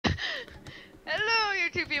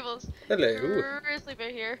two peoples. Hello. Grizzly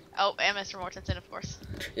bear here. Oh, and Mr. Mortensen, of course.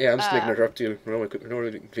 Yeah, I'm just making it up to you. No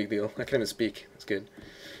really big deal. I can't even speak. It's good.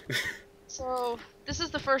 So, this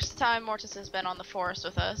is the first time Mortensen's been on the forest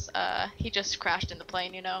with us. He just crashed in the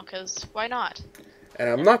plane, you know, because why not? And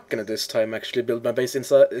I'm not gonna this time actually build my base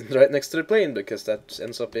inside, right next to the plane, because that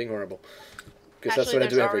ends up being horrible. Because that's what I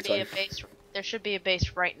do every time. There should be a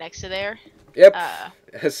base right next to there. Yep,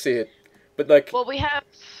 I see it. But like... Well, we have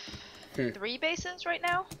 3 bases right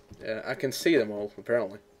now. Yeah, I can see them all,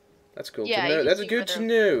 apparently. That's cool Yeah, to know. That's good to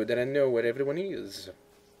know, that I know where everyone is.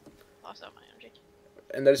 Also, my energy.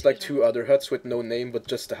 And there's like 2 other huts with no name, but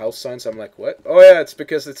just the house signs. I'm like, what? Oh yeah, it's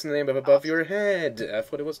because it's the name of above your head. I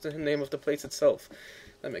thought it was the name of the place itself.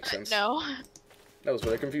 That makes sense. No. That was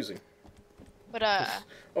really confusing. But,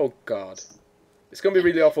 Oh god. It's gonna be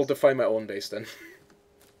really awful to find my own base then.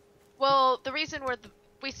 Well, the reason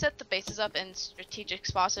we set the bases up in strategic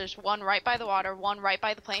spots. There's one right by the water, one right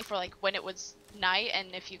by the plane for like when it was night,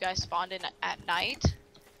 and if you guys spawned in at night,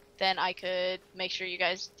 then I could make sure you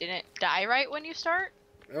guys didn't die right when you start.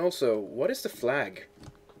 Also, what is the flag?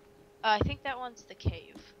 I think that one's the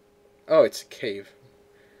cave. Oh, it's a cave.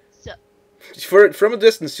 So, from a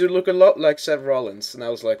distance, you look a lot like Seth Rollins, and I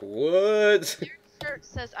was like, what? your shirt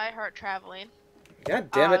says I heart traveling.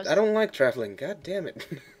 God damn it, I don't like traveling. God damn it.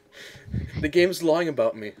 The game's lying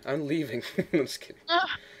about me. I'm leaving. I'm just kidding.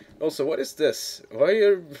 Also, what is this?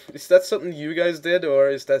 Is that something you guys did, or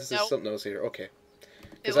is that just something else here? Okay.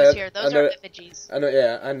 It was here. Those are effigies. I know,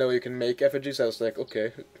 yeah, I know you can make effigies. I was like,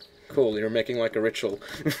 okay, cool, you're making like a ritual.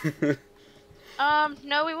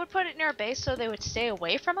 No, we would put it near a base so they would stay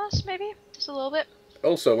away from us, maybe? Just a little bit.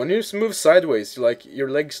 Also, when you move sideways, like, your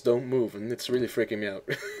legs don't move, and it's really freaking me out.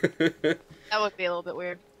 That would be a little bit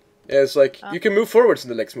weird. Yeah, it's like, you can move forwards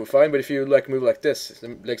and the legs move fine, but if you, like, move like this,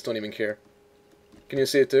 the legs don't even care. Can you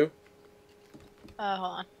see it too? Hold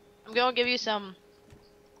on. I'm gonna give you some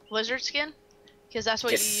lizard skin, because that's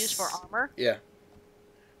what you use for armor. Yeah.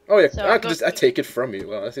 Oh yeah, So I take it from you.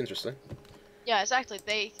 Well, that's interesting. Yeah, exactly.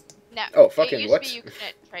 Oh, fucking what? You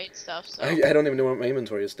couldn't trade stuff, so... I don't even know what my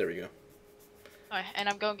inventory is. There we go. Alright, and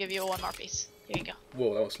I'm gonna give you one more piece. Here you go.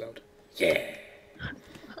 Whoa, that was loud. Yeah!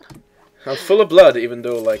 I'm full of blood, even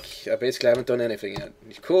though, like, I basically haven't done anything yet.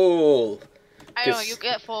 Cool! I know, you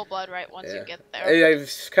get full blood right once you get there. I'm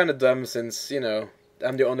kind of dumb since, you know,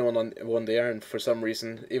 I'm the only one there, and for some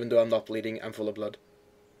reason, even though I'm not bleeding, I'm full of blood.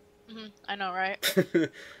 I know, right?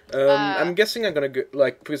 I'm guessing I'm gonna go,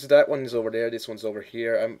 like, because that one is over there, this one's over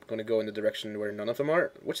here, I'm gonna go in the direction where none of them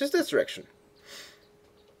are, which is this direction.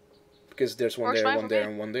 Because there's one there, one there,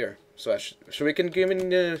 and one there. So so we can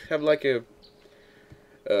have like a...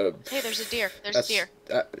 hey, there's a deer. There's a deer.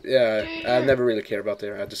 Yeah, I never really care about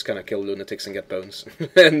deer. I just kind of kill lunatics and get bones.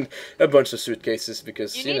 And a bunch of suitcases,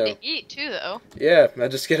 because, you know... You need to eat, too, though. Yeah, I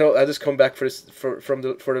just come back for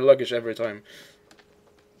the luggage every time.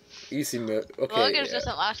 Easy mode. Okay. The luggage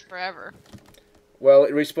doesn't last forever. Well,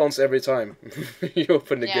 it respawns every time you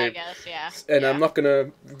open the game. Yeah, I guess, yeah. And I'm not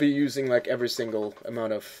gonna be using, like, every single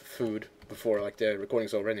amount of food before, like, the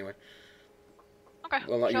recording's over anyway. Okay,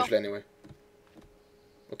 well, not usually anyway.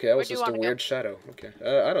 Okay, that was just a weird shadow. Okay.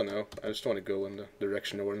 I don't know. I just want to go in the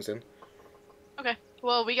direction the one's in. Okay.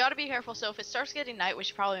 Well, we gotta be careful, so if it starts getting night, we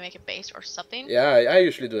should probably make a base or something. Yeah, I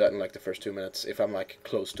usually do that in, like, the first 2 minutes, if I'm, like,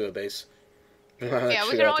 close to a base. Yeah,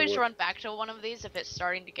 we can always run back to one of these if it's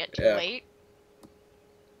starting to get too late.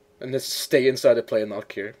 And just stay inside the plane, not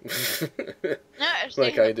care.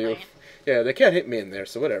 Like I do. Yeah, they can't hit me in there,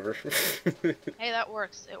 so whatever. Hey, that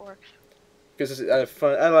works. It works. Because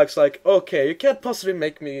Alex like, okay, you can't possibly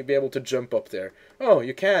make me be able to jump up there. Oh,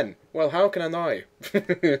 you can. Well, how can I?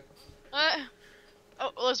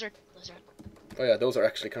 Oh, lizard. Oh yeah, those are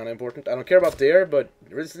actually kind of important. I don't care about deer, but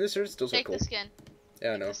lizards, those are cool. Take the skin.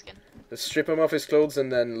 Yeah, I know. Let's strip him off his clothes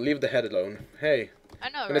and then leave the head alone. Hey. I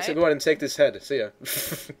know, right? Let's go ahead and take this head. See ya.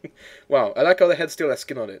 Wow, I like how the head still has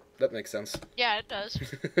skin on it. That makes sense. Yeah, it does.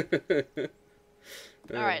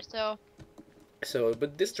 Alright, so...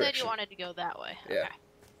 but this direction. You said you wanted to go that way. Yeah. Okay.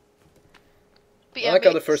 But yeah, I like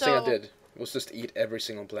how the first thing I did was just eat every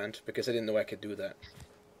single plant, because I didn't know I could do that.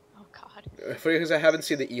 Oh, God. Because I haven't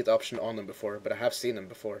seen the eat option on them before, but I have seen them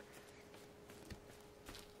before.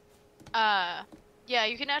 Yeah,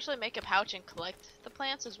 you can actually make a pouch and collect the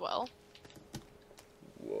plants as well.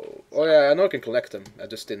 Whoa. Oh yeah, I know I can collect them. I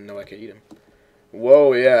just didn't know I could eat them.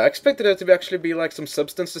 Whoa, yeah. I expected there to actually be like some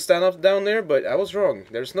substance to stand up down there, but I was wrong.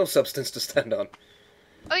 There's no substance to stand on.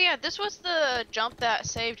 Oh yeah, this was the jump that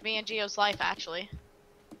saved me and Gio's life, actually.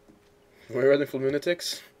 Where are the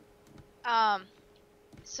Lunatics?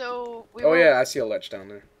 So we yeah, I see a ledge down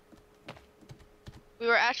there. We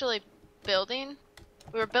were actually building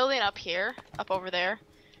We were building up here, up over there,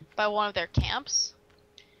 by one of their camps,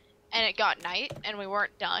 and it got night, and we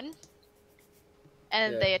weren't done,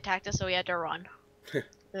 and they attacked us, so we had to run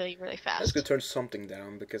really, really fast. Let's go turn something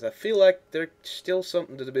down, because I feel like there's still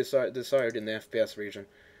something to be desired in the FPS region.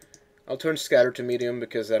 I'll turn scatter to medium,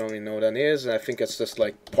 because I don't even know what that is, and I think it's just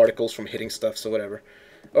like particles from hitting stuff, so whatever.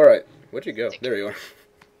 Alright, where'd you go? There you are.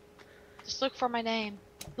 Just look for my name.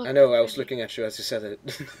 Look I know, I was looking at you as you said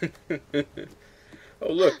it.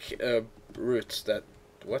 Oh look, roots, that...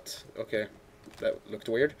 what? Okay, that looked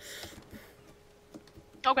weird.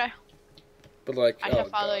 Okay. But like, I can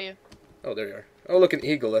follow you. Oh, there you are. Oh, look, an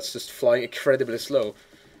eagle that's just flying incredibly slow.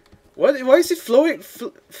 What? Why is it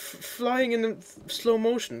flying in slow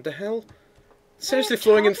motion? The hell? Seriously,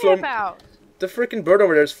 flying in slow... about? The freaking bird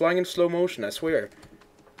over there is flying in slow motion, I swear.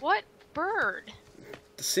 What bird?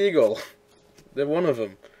 The seagull. The one of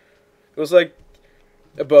them. It was like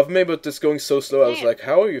above me, but just going so slow. I was like,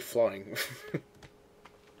 how are you flying?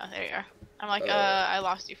 Oh, there you are. I'm like, I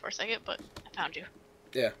lost you for a second, but I found you.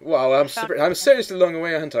 Yeah. Wow, I'm seriously long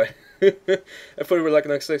away, aren't I? I thought you were like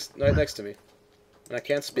next to me. And I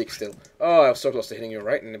can't speak still. Oh, I was so close to hitting you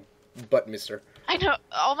right in the butt, mister. I know.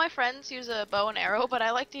 All my friends use a bow and arrow, but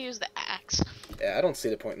I like to use the axe. Yeah, I don't see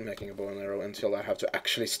the point in making a bow and arrow until I have to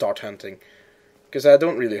actually start hunting. Because I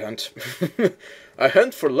don't really hunt. I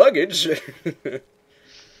hunt for luggage.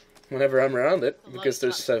 Whenever I'm around it. Because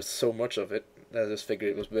there's so much of it. I just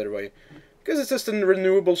figured it was a better way. Because it's just a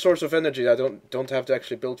renewable source of energy I don't have to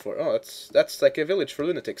actually build for. Oh, that's like a village for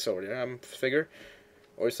lunatics over there, I figure.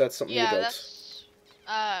 Or is that something you built? That's...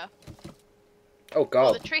 Oh god.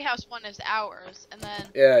 Well, the treehouse one is ours, and then...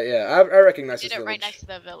 Yeah, I recognize this village. right next to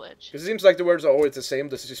the village. Because it seems like the words are always the same,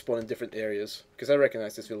 just spawn in different areas. Because I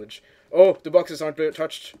recognize this village. Oh, the boxes aren't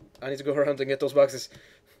touched. I need to go around and get those boxes.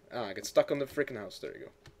 Ah, I get stuck on the freaking house. There you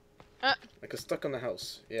go. I got stuck on the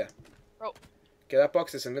house. Yeah. Oh. Okay, that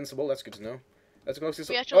box is invincible. That's good to know. That's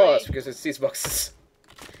actually... Oh, that's because it's these boxes.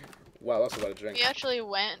 Wow, that's a lot of drink. We actually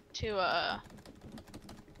went to,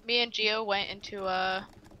 me and Gio went into,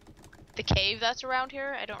 the cave that's around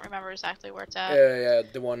here. I don't remember exactly where it's at. Yeah,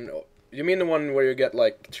 the one... You mean the one where you get,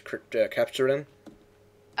 like, captured in?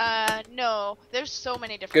 No. There's so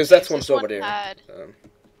many different Because that's one's over there.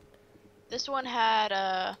 This one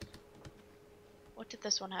had, what did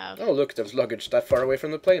this one have? Oh, look, there's luggage that far away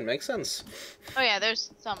from the plane. Makes sense. Oh, yeah,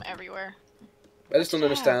 there's some everywhere. I just don't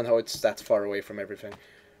understand how it's that far away from everything.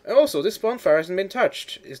 And also, this bonfire hasn't been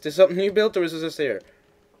touched. Is this something you built, or is this here?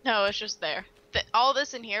 No, it's just there. All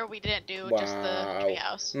this in here we didn't do, just the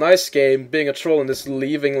treehouse. Nice game, being a troll and just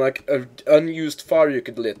leaving like an unused fire you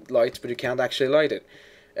could light, but you can't actually light it.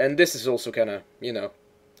 And this is also kind of, you know,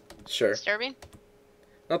 sure. Disturbing?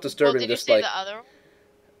 Not disturbing, well, did just you like... the other one?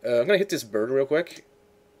 I'm gonna hit this bird real quick.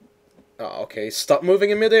 Oh, okay, stop moving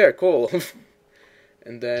in midair, cool.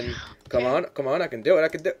 And then, come on, I can do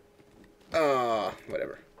it, Ah,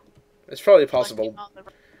 whatever. It's probably possible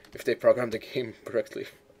if they programmed the game correctly.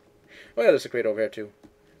 Oh yeah, there's a crate over here too.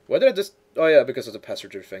 Why did I just... Oh yeah, because of the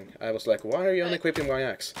passenger thing. I was like, why are you unequipping my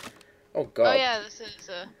axe? Oh god. Oh yeah, this is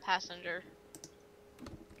a passenger.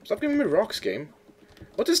 Stop giving me rocks, game.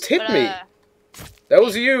 What just hit me? That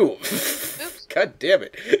was you! Oops. God damn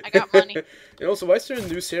it. I got money. And also, why is there a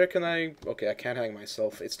noose here? Can I... Okay, I can't hang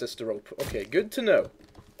myself. It's just the rope. Okay, good to know.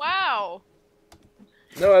 Wow.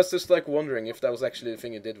 No, I was just like wondering if that was actually the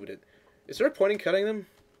thing you did with it. Is there a point in cutting them?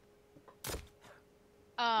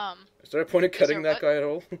 Is there a point in cutting that guy at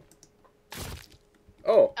all?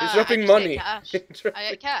 Oh, he's dropping money. I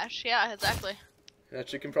get cash, yeah, exactly.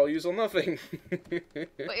 That you can probably use on nothing.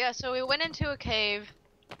 But yeah, so we went into a cave,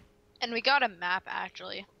 and we got a map,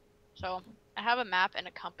 actually. So, I have a map and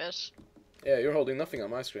a compass. Yeah, you're holding nothing on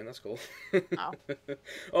my screen, that's cool. Oh.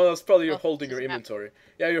 Oh, that's probably you're holding your inventory.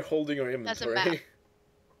 Yeah, you're holding your inventory. That's a map.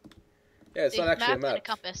 Yeah, it's not actually a map. And a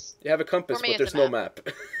compass. You have a compass, but there's no map.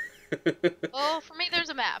 Well, for me there's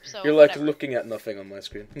a map, so you're like looking at nothing on my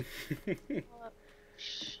screen.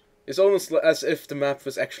 It's almost as if the map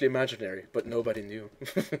was actually imaginary, but nobody knew.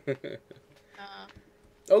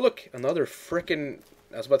 Oh look, another frickin'...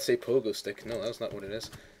 I was about to say pogo stick. No, that's not what it is.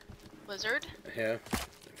 Lizard? Yeah.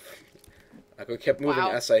 I kept moving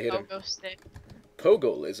as I hit him. Pogo stick.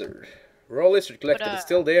 Pogo lizard. Raw lizard collected. It's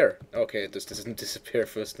still there. Okay, it just doesn't disappear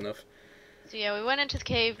fast enough. So yeah, we went into the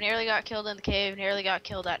cave, nearly got killed in the cave, nearly got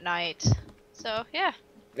killed at night. So, yeah.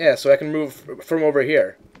 Yeah, so I can move from over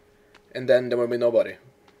here. And then there will be nobody.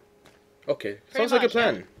 Okay, sounds like a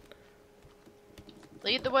plan. Yeah.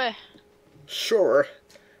 Lead the way. Sure.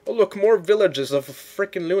 Oh look, more villages of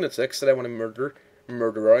frickin' lunatics that I want to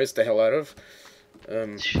murderize the hell out of.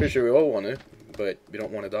 Pretty sure we all want to. but you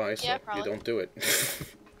don't want to die, so Yeah, you probably. don't do it.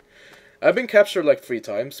 I've been captured like 3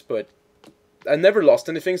 times, but I never lost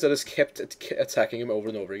anything, so I just kept attacking him over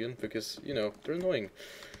and over again, because, you know, they're annoying.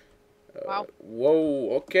 Wow.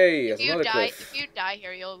 Whoa, okay, If there's you another die, cliff. if you die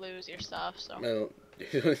here, you'll lose your stuff. So. Well,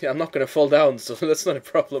 I'm not gonna fall down, so that's not a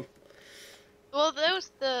problem. Well,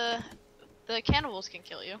 the cannibals can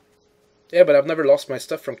kill you. Yeah, but I've never lost my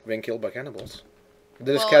stuff from being killed by cannibals.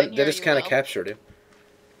 They just Well, in they here just you kind of will. captured him.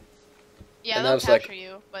 Yeah, And I they'll was like, capture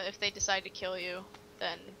you, but if they decide to kill you,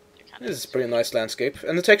 then you're kind of. this is a pretty nice landscape,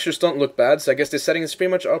 and the textures don't look bad. So I guess this setting is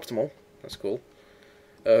pretty much optimal. That's cool.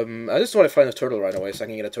 I just want to find a turtle right away so I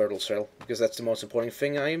can get a turtle shell, because that's the most important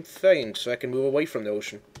thing I am find, so I can move away from the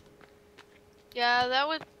ocean.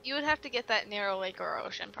 Yeah, you would have to get that near a lake or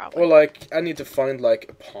ocean, probably. Or like, I need to find like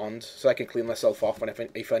a pond so I can clean myself off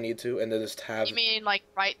if I need to, and then just have. You mean like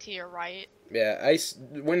right to your right? Yeah,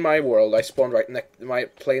 in my world I spawned my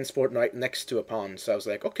plane spawned right next to a pond, so I was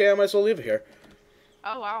like, okay, I might as well live here.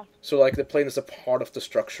 Oh wow. So like the plane is a part of the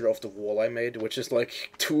structure of the wall I made, which is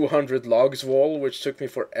like 200 logs wall, which took me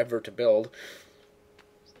forever to build.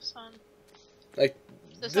 The sun. Like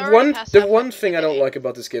It's the already one past the halfway one through thing the I don't day. like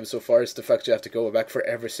about this game so far is the fact you have to go back for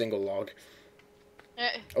every single log.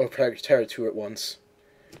 Or tear 2 at once.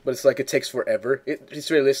 But it's like it takes forever. It's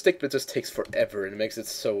realistic, but it just takes forever, and it makes it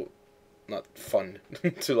so not fun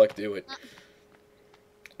to like do it.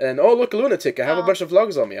 And oh look, a lunatic! I have a bunch of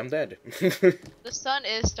logs on me. I'm dead. The sun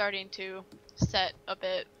is starting to set a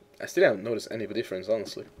bit. I still haven't noticed any of a difference,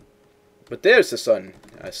 honestly. But there's the sun.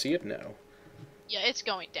 I see it now. Yeah, it's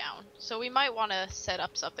going down. So we might want to set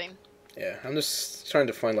up something. Yeah, I'm just trying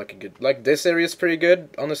to find like a good... Like, this area's pretty good,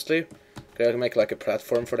 honestly. I can make like a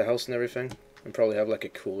platform for the house and everything. And probably have like a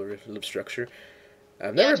cooler little structure.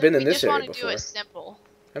 I've never been in this area before. We just want to do it simple.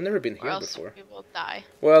 I've never been Or here else before. we will die.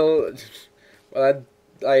 Well,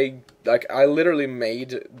 I literally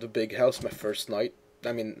made the big house my first night.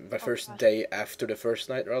 I mean, my first day after the first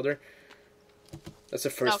night, rather. That's the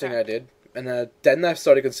first thing I did. And then I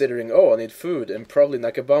started considering, oh, I need food and probably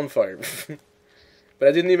like a bonfire. But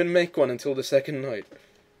I didn't even make one until the second night.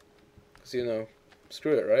 Because, you know,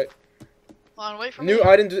 screw it, right? Hold on, wait for me. New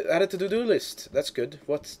item added to do list. That's good.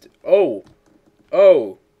 What's... Oh.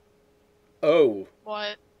 Oh. Oh.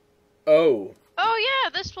 What? Oh. Oh, yeah,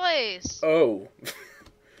 this place. Oh.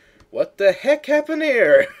 What the heck happened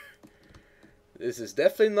here? This is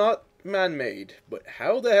definitely not man-made. But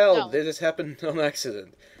how the hell did this happen on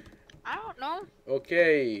accident? I don't know.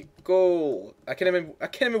 Okay, goal. I can't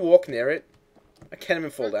even walk near it. I can't even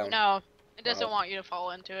fall down. No, it doesn't want you to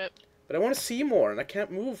fall into it. But I want to see more, and I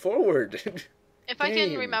can't move forward. If I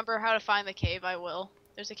can remember how to find the cave, I will.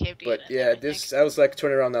 There's a cave to get in yeah, there, I was like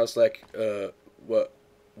turning around, and I was like, what?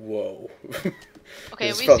 Whoa.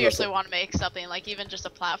 Okay, we seriously want to make something, like even just a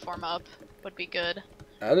platform up would be good.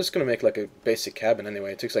 I'm just gonna make like a basic cabin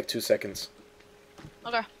anyway. It takes like 2 seconds.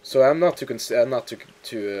 Okay. So I'm not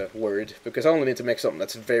too worried, because I only need to make something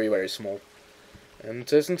that's very, very small. And it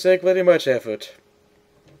doesn't take very much effort.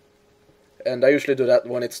 And I usually do that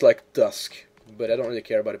when it's like dusk, but I don't really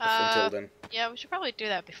care about it until then. Yeah, we should probably do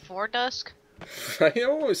that before dusk. I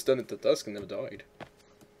always done it at dusk and never died.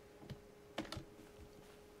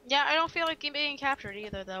 Yeah, I don't feel like being captured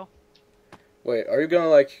either, though. Wait, are you gonna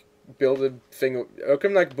like build a thing? How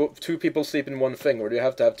come like 2 people sleep in one thing, or do you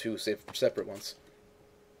have to have 2 separate ones?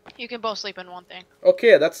 You can both sleep in one thing.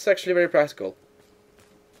 Okay, that's actually very practical.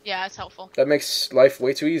 Yeah, it's helpful. That makes life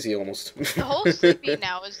way too easy, almost. The whole sleeping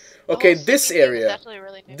now is... Okay, this area.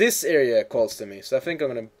 Really this area calls to me, so I think I'm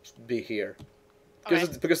gonna be here. Because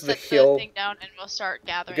of the Set hill. The thing down and we'll start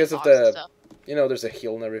gathering because of and stuff. You know, there's a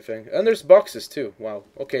hill and everything. And there's boxes, too. Wow.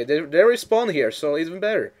 Okay, they respawn here, so even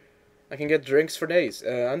better. I can get drinks for days.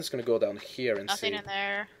 I'm just gonna go down here and see. Nothing in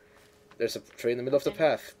there. There's a tree in the middle of the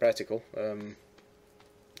path. Practical.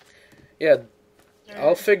 Yeah,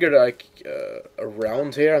 I'll figure like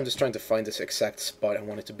around here. I'm just trying to find this exact spot I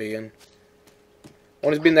want it to be in. I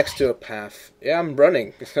want it to be next to a path. Yeah, I'm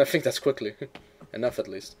running. I think that's quickly. Enough at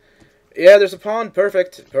least. Yeah, there's a pond.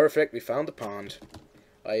 Perfect. Perfect. We found the pond.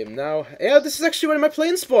 I am now... Yeah, this is actually where my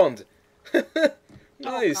plane spawned.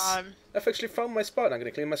 Nice. Oh, I've actually found my spot. I'm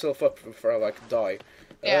gonna clean myself up before I like die.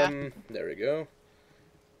 Yeah. There we go.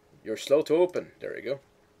 You're slow to open. There we go.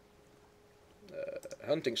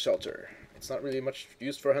 Hunting shelter. It's not really much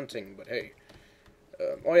used for hunting, but hey.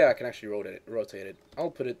 Oh yeah, I can actually rotate it.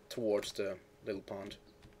 I'll put it towards the little pond.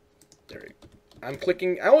 There we go. I'm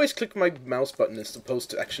clicking... I always click my mouse button as opposed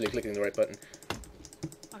to actually clicking the right button.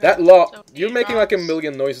 Okay, so you're making like a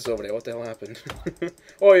million noises over there. What the hell happened?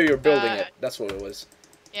 Oh, you're building it. That's what it was.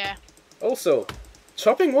 Yeah. Also,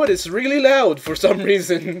 chopping wood is really loud for some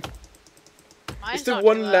reason. Mine's not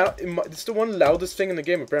too loud. It's the one loudest thing in the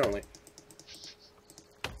game, apparently.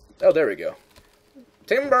 Oh, there we go.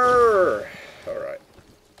 Timber! Alright.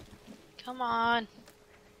 Come on.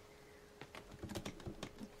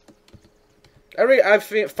 I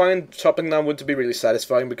find chopping down wood to be really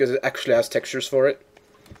satisfying because it actually has textures for it.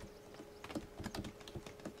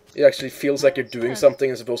 It actually feels like you're doing something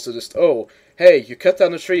as opposed to just, oh, hey, you cut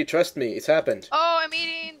down a tree, trust me, it's happened. Oh, I'm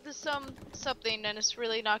eating something and it's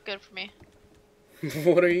really not good for me.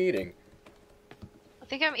 What are you eating? I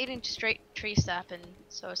think I'm eating straight tree sap and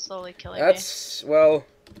so it's slowly killing me. That's, well,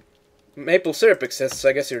 maple syrup exists,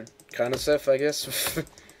 I guess you're kind of safe, I guess.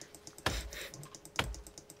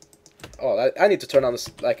 Oh, I need to turn on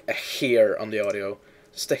this, like, a hair on the audio.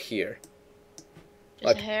 Just a hair.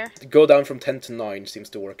 Just a hair? Go down from 10 to 9 seems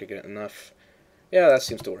to work again enough. Yeah, that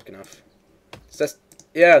seems to work enough.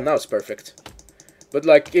 Yeah, now it's perfect. But,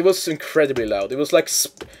 like, it was incredibly loud. It was like,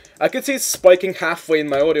 I could see it spiking halfway in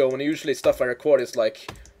my audio when usually stuff I record is, like,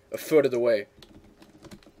 a third away.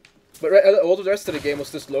 But all the rest of the game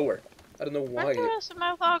was just lower. I don't know why. Where did the rest of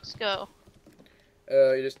my logs go?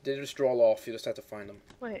 They just roll off. You just have to find them.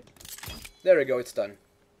 Wait. There we go. It's done.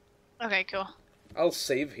 Okay, cool. I'll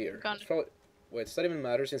save here. Wait, does that even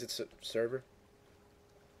matter since it's a server?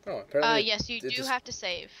 Oh, apparently. Yes, you do have to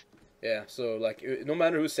save. Yeah, so like, no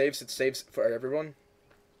matter who saves, it saves for everyone.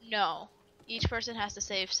 No, each person has to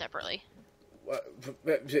save separately. What?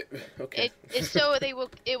 Okay. So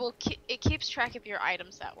it keeps track of your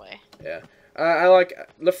items that way. Yeah. I like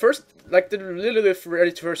the first, like the literally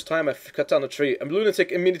very first time I cut down a tree, a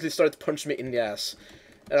lunatic immediately started to punch me in the ass,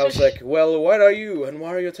 and I was like, "Well, what are you, and why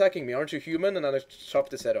are you attacking me? Aren't you human?" And then I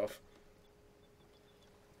chopped his head off.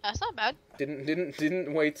 That's not bad.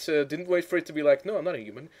 Didn't wait for it to be like, "No, I'm not a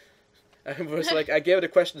human." I was like, I gave it a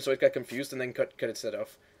question, so it got confused, and then cut its head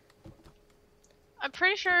off. I'm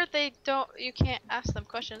pretty sure you can't ask them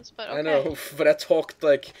questions, but okay. I know, but I talked,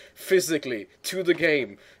 like, physically to the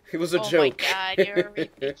game. It was a joke. Oh my god, you're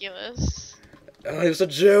ridiculous. Oh, it was a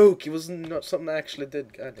joke. It was not something I actually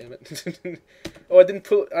did. God damn it. Oh, I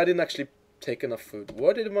didn't actually take enough food.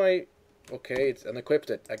 What did my... Okay, it's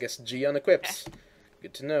unequipped it. I guess G unequips. Okay.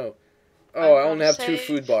 Good to know. Oh, I only have 2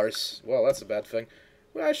 food bars. Well, that's a bad thing.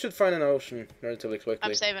 Well, I should find an ocean relatively quickly.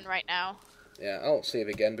 I'm saving right now. Yeah, I'll save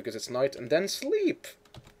again because it's night, and then sleep.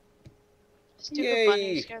 Stupid Yay!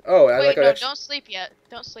 Bunny, oh, Wait, no, don't sleep yet.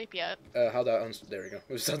 Don't sleep yet. How that? There we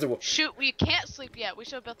go. Shoot, we can't sleep yet. We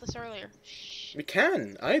should have built this earlier. We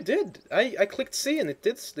can. I did. I clicked C and it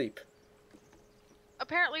did sleep.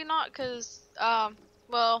 Apparently not, cause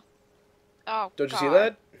well, oh. Don't you see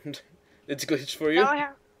that? It's glitched for you. No,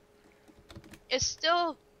 it's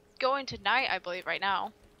still going to night, I believe, right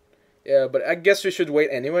now. Yeah, but I guess we should wait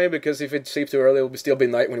anyway, because if it sleeps too early, it'll still be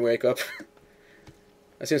night when we wake up.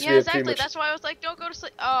 That seems to be exactly. pretty much... That's why I was like, don't go to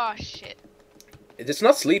sleep. Oh, shit. It's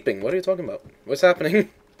not sleeping. What are you talking about? What's happening?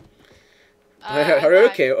 Are you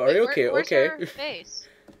okay? Are you okay? Where's okay. Her face?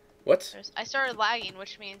 What? I started lagging,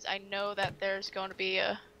 which means I know that there's going to be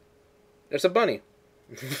a... There's a bunny.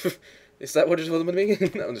 Is that what it's going to be?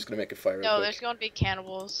 No, I'm just going to make a fire. No, there's going to be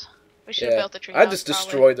cannibals. We should have built a tree house. I just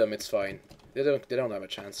destroyed them. It's fine. They don't have a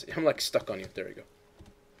chance. I'm like stuck on you. There we go.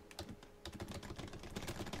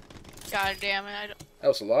 God damn it! That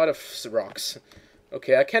was a lot of rocks.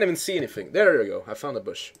 Okay, I can't even see anything. There we go. I found a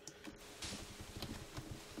bush.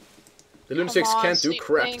 The Lunatics can't do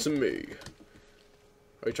crap to me.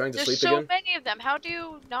 Are you trying to sleep again? There's so many of them. How do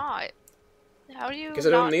you not? How do you? Because I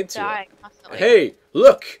don't need to. Constantly? Hey,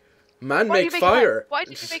 look! Man, make fire. Why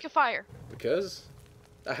did you make a fire? Because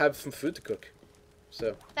I have some food to cook.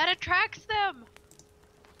 So. That attracts them.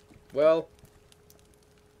 Well.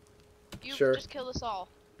 You sure. just killed us all.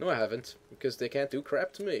 No, I haven't, because they can't do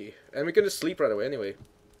crap to me. And we can just sleep right away anyway,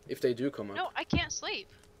 if they do come up. No, I can't sleep.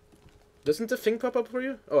 Doesn't the thing pop up for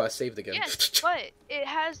you? Oh, I saved again. Yes, but it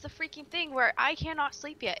has the freaking thing where I cannot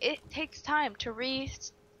sleep yet. It takes time to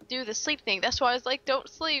redo the sleep thing. That's why I was like, don't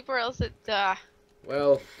sleep or else it,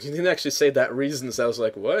 Well, you didn't actually say that reason, so I was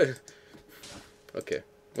like, what? Okay,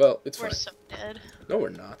 well, it's fine. We're so dead. No, we're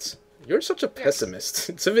not. You're such a pessimist.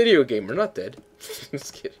 It's a video game. We're not dead.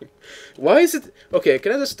 Just kidding. Why is it... Okay,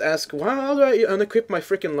 can I just ask, how do I unequip my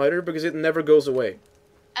freaking lighter? Because it never goes away.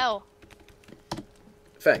 L.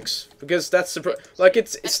 Thanks. Because that's the... Like, I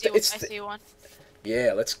see one.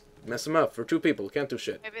 Yeah, let's mess them up. For 2 people. Can't do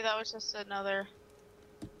shit. Maybe that was just another...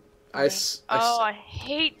 I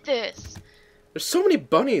hate this. There's so many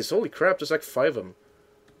bunnies. Holy crap, there's like 5 of them.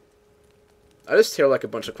 I just hear like a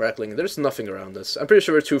bunch of crackling. There's nothing around us. I'm pretty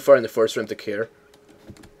sure we're too far in the forest for him to care.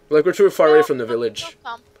 Like, we're too far away from the village.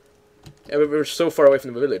 Yeah, we're so far away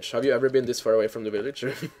from the village. Have you ever been this far away from the village?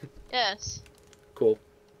 Yes. Cool.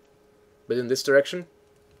 But in this direction?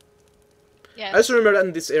 Yes. I just remember that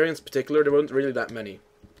in this area in particular, there weren't really that many.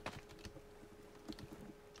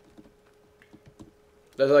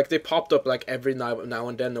 Like, they popped up like every now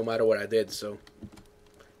and then, no matter what I did, so.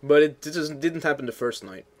 But it just didn't happen the first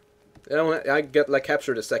night. I get like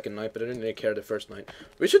captured the second night, but I didn't really care the first night.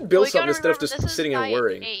 We should build something instead of just sitting and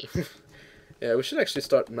worrying. Yeah, we should actually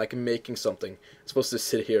start like making something. I'm supposed to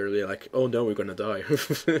sit here really like, oh no, we're gonna die.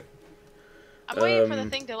 I'm waiting for the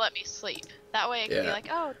thing to let me sleep. That way I can be like,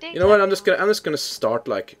 oh, dang. You know what? I'm just gonna start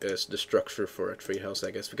like the structure for a treehouse,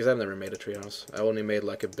 I guess, because I've never made a treehouse. I only made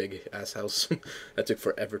like a big ass house that took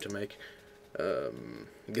forever to make.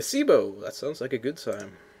 Gazebo. That sounds like a good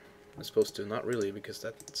time. I'm supposed to, not really, because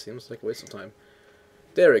that seems like a waste of time.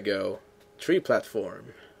 There we go. Tree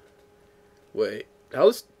platform. Wait,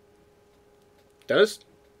 how's Dennis?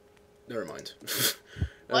 Never mind.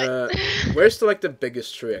 What? Where's the like the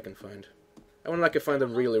biggest tree I can find? I want to find a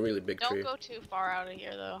really, really big tree. Don't go too far out of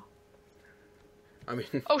here, though. I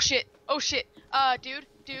mean... Oh shit! Oh shit! Dude!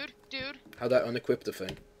 How'd I unequip the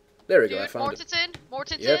thing? There we go, I found it.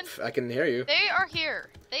 Mortensen! Yep, I can hear you. They are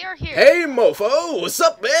here! Hey, mofo! What's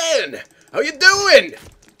up, man? How you doing?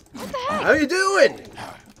 What the heck? How you doing?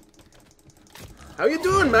 How you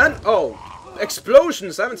doing, man? Oh,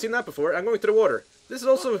 explosions! I haven't seen that before. I'm going to the water. This is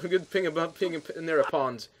also a good thing about being near a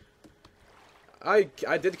pond. I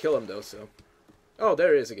did kill him, though, so... Oh,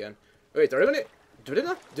 there he is again. Wait, are they gonna... Do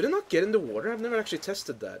they not get in the water? I've never actually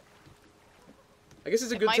tested that. I guess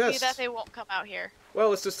it's a good test. It might be that they won't come out here. Well,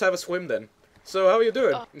 let's just have a swim then. So, how are you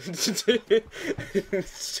doing? Oh.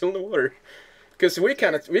 Still in the water. Because we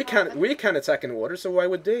can't attack in the water, so why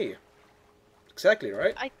would they? Exactly,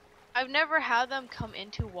 right? I've never had them come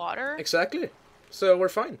into water. Exactly. So, we're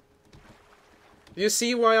fine. Do you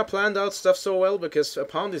see why I planned out stuff so well? Because a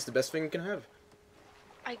pond is the best thing you can have.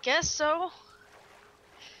 I guess so.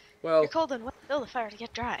 Well, you're cold and wet. Build a fire to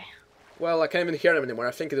get dry. Well, I can't even hear them anymore.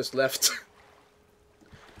 I think it just left.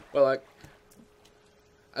 Well,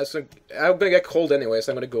 I'm gonna get cold anyway,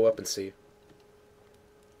 so I'm gonna go up and see.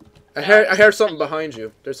 I hear something behind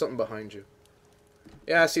you. There's something behind you.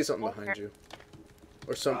 Yeah, I see something behind you.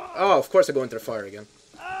 Or some. Oh, of course I go into the fire again.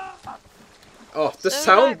 Oh, the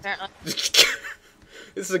sound. This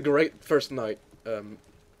is a great first night.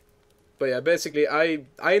 But yeah, basically, I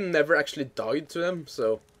never actually died to them,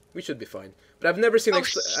 so we should be fine. But I've never seen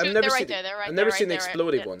I've never seen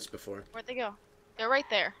exploding ones before. Where'd they go? They're right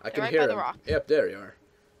there. I can hear them. Yep, there you are.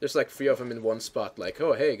 There's like 3 of them in one spot. Like,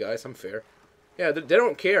 oh hey guys, I'm fair. Yeah, they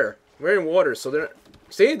don't care. We're in water, so they're.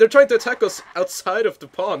 See, they're trying to attack us outside of the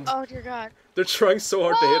pond. Oh dear God. They're trying so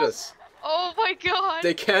hard to hit us. Oh my God.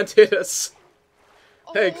 They can't hit us.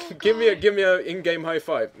 Oh, hey, give me a in-game high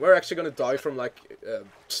five. We're actually gonna die from like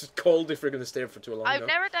cold if we're gonna stay there for too long. I've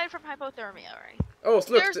never died from hypothermia already. Oh, look.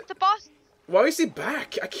 There's the boss. Why is he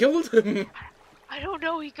back? I killed him. I don't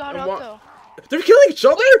know. He got up though. They're killing each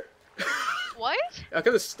other. What? I'm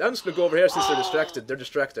just gonna go over here since they're distracted. They're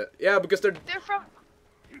distracted. Yeah, because they're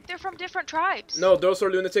from different tribes. No, those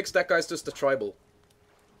are lunatics. That guy's just a tribal.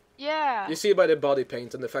 Yeah. You see it by the body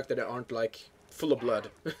paint and the fact that they aren't like full of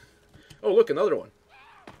blood. Oh, look, another one.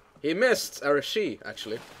 He missed, or she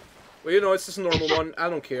actually. Well, you know, it's just a normal one. I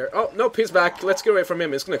don't care. Oh no, he's back. Let's get away from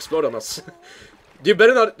him. It's gonna explode on us. You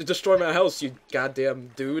better not destroy my house, you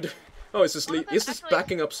goddamn dude. Oh, he's just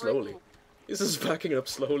backing up slowly. He's just backing up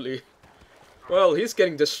slowly. Well, he's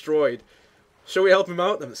getting destroyed. Shall we help him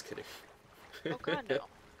out? I'm just kidding. Oh God, no.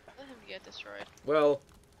 Let him get destroyed. Well,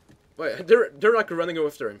 wait, they're like running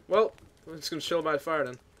after him. Well, I'm just gonna chill by the fire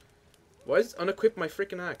then. Why is unequip my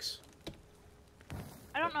freaking axe?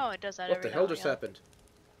 I don't know. It does that. What the hell just happened?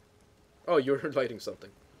 Oh, you're lighting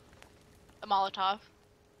something. A Molotov.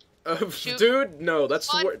 Dude, no,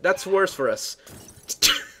 that's worse for us.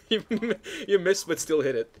 You missed, but still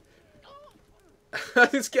hit it.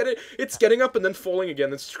 It's getting up and then falling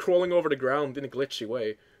again. It's crawling over the ground in a glitchy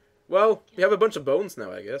way. Well, we have a bunch of bones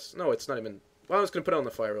now, I guess. No, it's not even. Well, I'm just gonna put it on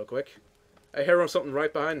the fire real quick. I hear something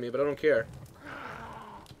right behind me, but I don't care.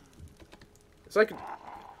 It's like,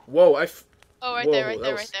 whoa! Oh, right there.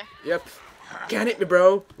 Yep. Can't hit me,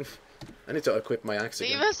 bro. I need to equip my axe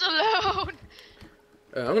again. Leave us alone.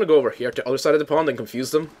 I'm gonna go over here to the other side of the pond and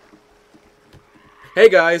confuse them. Hey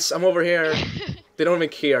guys, I'm over here. They don't even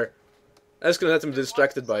care. I'm just gonna let them be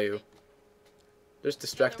distracted by you. They're just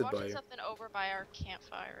distracted by you. Something over by our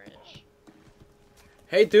campfire-ish.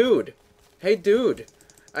 Hey dude. Hey dude.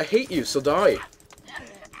 I hate you, so die.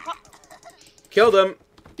 Kill them.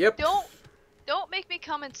 Yep. Don't make me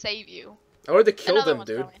come and save you. I already killed them,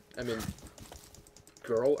 dude. I mean,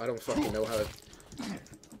 girl, I don't fucking know how to.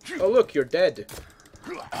 Oh look, you're dead.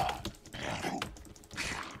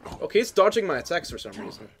 Okay, he's dodging my attacks for some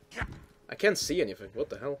reason. I can't see anything. What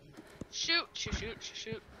the hell? Shoot, shoot, shoot, shoot,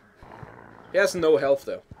 shoot. He has no health,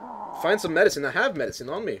 though. Find some medicine. I have medicine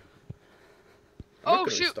on me. Oh,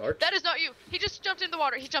 shoot. Restart. That is not you. He just jumped in the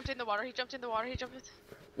water. He jumped in the water. He jumped in the water. He jumped in...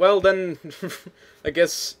 Well, then... I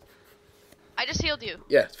guess... I just healed you.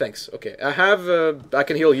 Yeah, thanks. Okay. I have... I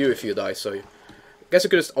can heal you if you die, so... I guess you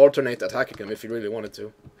could just alternate attacking him if you really wanted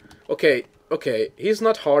to. Okay, okay. He's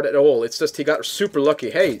not hard at all. It's just he got super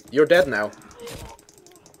lucky. Hey, you're dead now.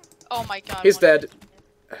 Oh my god. He's dead.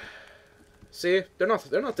 See, they're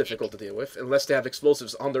not difficult to deal with unless they have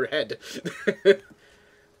explosives on their head.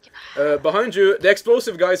 Behind you, the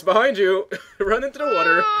explosive guys behind you. Run into the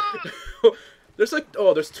water. There's like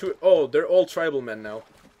there's two. Oh, they're all tribal men now.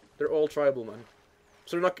 They're all tribal men.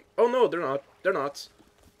 So they're not. Oh no, they're not. They're not.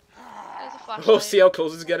 There's a flashlight. Oh, see how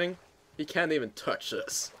close it's getting? He can't even touch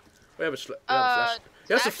us. We have a flashlight.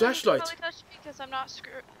 He has a flashlight. Because I'm not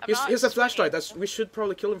screwed. He has a flashlight. We should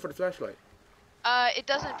probably kill him for the flashlight. It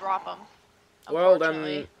doesn't drop him. Well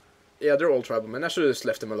then, yeah, they're all tribal men. I should have just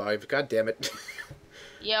left him alive. God damn it.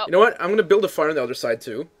 Yep. You know what? I'm gonna build a fire on the other side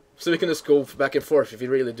too, so we can just go back and forth if you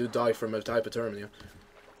really do die from a hypothermia.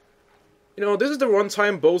 You know, this is the one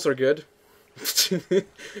time bows are good.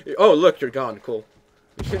 Oh, look, you're gone. Cool.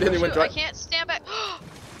 You didn't even I can't stand back.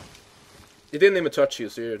 He didn't even touch you,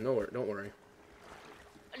 so don't worry.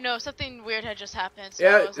 No, something weird had just happened. So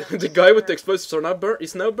yeah, the guy with the explosives are not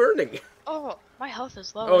he's now burning. Oh, my health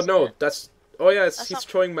is low. Oh no, it? that's. Oh yeah, he's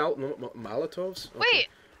throwing Molotovs. Okay. Wait.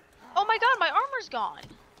 Oh my god, my armor's gone.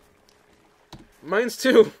 Mine's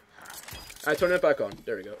too. I turn it back on.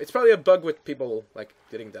 There we go. It's probably a bug with people like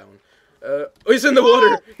getting down. Oh, he's in the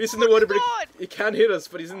water. He's in the water, but he can't hit us.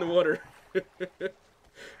 But he's in the water.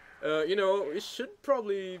 You know, we should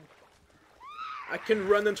probably. I can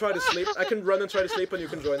run and try to sleep. I can run and try to sleep, and you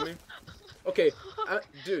can join me. Okay,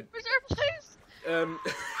 dude. Reserve, please.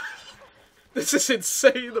 This is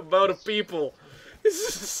insane amount of people. This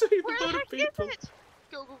is insane amount of people.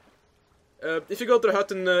 Go, go. If you go to the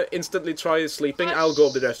hut and instantly try sleeping, I'll go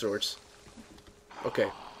up the afterwards.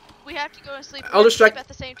 Okay. We have to go and sleep. I'll distract at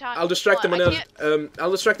the same time. I'll distract them on the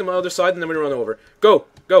I'll distract them on the other side, and then we run over. Go,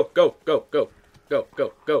 go, go, go, go, go,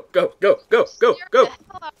 go, go, go, go, go, go, go,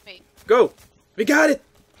 go. We got it.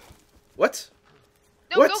 What?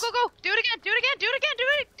 No, what? Go, go, go. Do it again. Do it again. Do it again. Do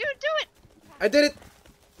it. Do it. Do it. I did it.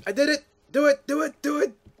 I did it. Do it. Do it. Do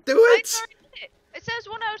it. Do it. I did it. It says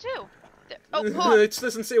 1 out of 2. Oh, hold on. It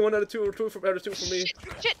doesn't say 1 out of 2 or 2 out of 2 for me.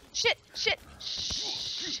 Shit.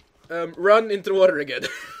 Run into the water again.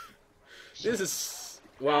 This is...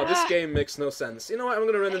 Wow, this game makes no sense. You know what, I'm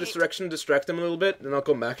gonna run in this direction, distract them a little bit, and I'll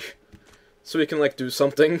come back. So we can, like, do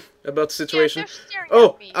something about the situation. Yeah,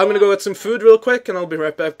 oh, I'm gonna go get some food real quick, and I'll be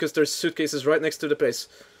right back, because there's suitcases right next to the place.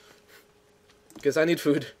 Because I need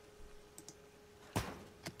food.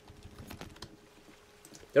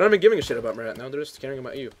 They're not even giving a shit about me right now, they're just caring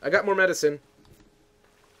about you. I got more medicine.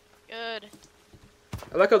 Good.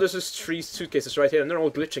 I like how there's just 3 suitcases right here, and they're all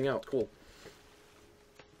glitching out. Cool.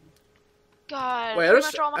 God. Wait,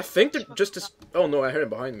 I think they're just... Oh no, I heard him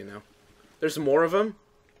behind me now. There's more of them.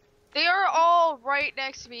 They are all right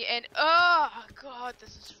next to me, and oh god, this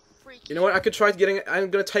is freaky. You know what? I could try getting. I'm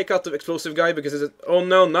gonna take out the explosive guy because it's. Oh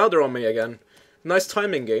no! Now they're on me again. Nice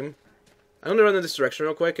timing, game. I'm gonna run in this direction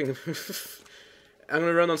real quick, and I'm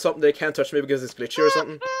gonna run on something they can't touch me because it's glitchy or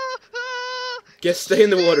something. Stay in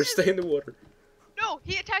the water. Stay in the water. No,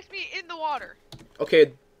 he attacked me in the water.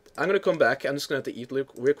 Okay, I'm gonna come back. I'm just gonna have to eat real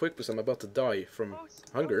quick because I'm about to die from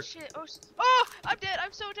hunger. Oh shit! Oh, I'm dead!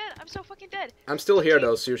 I'm so dead! I'm so fucking dead! I'm still here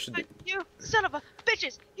though, so you should be. You son of a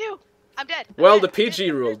bitches! You! I'm dead! Well, the PG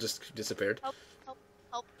rule just disappeared. Help! Help!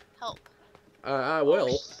 Help! Help!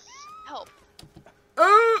 Well. Help!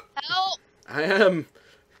 Help! I am.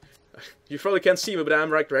 You probably can't see me, but I'm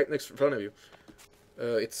right next in front of you.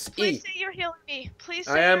 It's Please E. say you're healing me. Please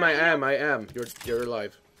say I am. You're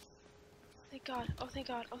alive. Thank God. Oh, thank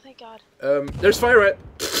God. Oh, thank God. There's fire at.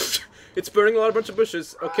 It's burning a bunch of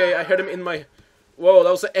bushes. Okay, I heard him in my. Whoa,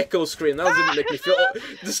 that was an echo screen. That didn't make me feel.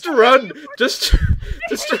 Just run. Just.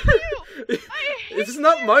 It's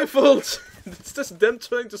not my fault. It's just them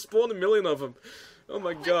trying to spawn a million of them. Oh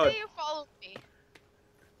my God. Say you followed me.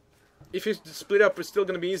 If you split up, it's still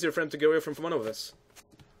gonna be easier for him to get away from one of us.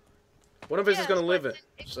 One of us is gonna live it.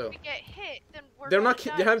 So. If we get hit, then we're They're not.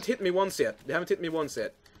 They haven't hit me once yet.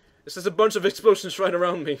 It's just a bunch of explosions right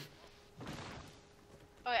around me.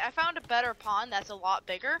 Okay, I found a better pond that's a lot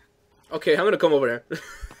bigger. Okay, I'm gonna come over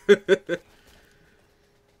there.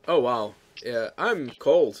 Oh wow. Yeah, I'm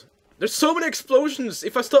cold. There's so many explosions!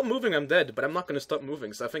 If I stop moving, I'm dead. But I'm not gonna stop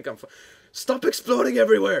moving, so I think I'm Stop exploding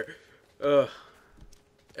everywhere!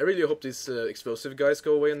 I really hope these explosive guys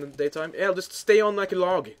go away in the daytime. Yeah, just stay on like a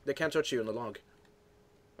log. They can't touch you on the log.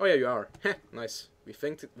 Oh yeah, you are. Heh, nice. We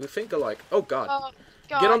think alike. Oh god. Oh,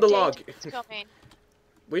 God, Get on the log. It's coming.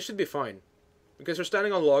 We should be fine. Because we're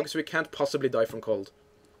standing on logs, we can't possibly die from cold.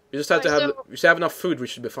 We just have to have we should have enough food, we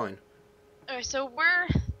should be fine. Alright, so we're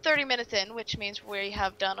 30 minutes in, which means we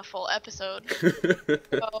have done a full episode.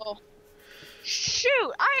 So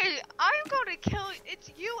shoot, I'm going to kill.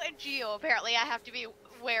 It's you and Geo. Apparently, I have to be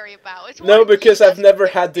wary about. It's no, because I've never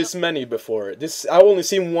had this many before. I've only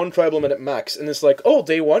seen one tribal minute max, and it's like, oh,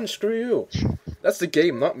 day 1, screw you. That's the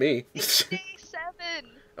game, not me. It's day 7.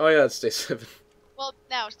 Oh yeah, it's day 7. Well,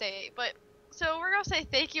 now it's day 8. But so we're gonna say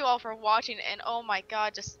thank you all for watching, and oh my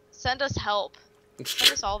God, just send us help.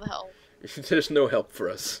 Send us all the help. There's no help for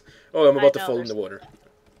us. Oh, I'm about to fall in the water.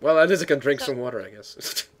 Well, at least I can drink some water, I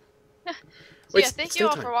guess. So yeah, thank you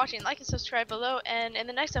all for watching. Like and subscribe below, and in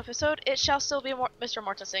the next episode, it shall still be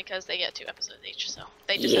TheMrMortensen, because they get 2 episodes each, so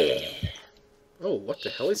they just have to do. Oh, what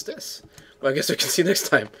the hell is this? Well, I guess we can see next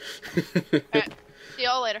time. Alright, see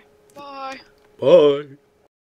y'all later. Bye. Bye.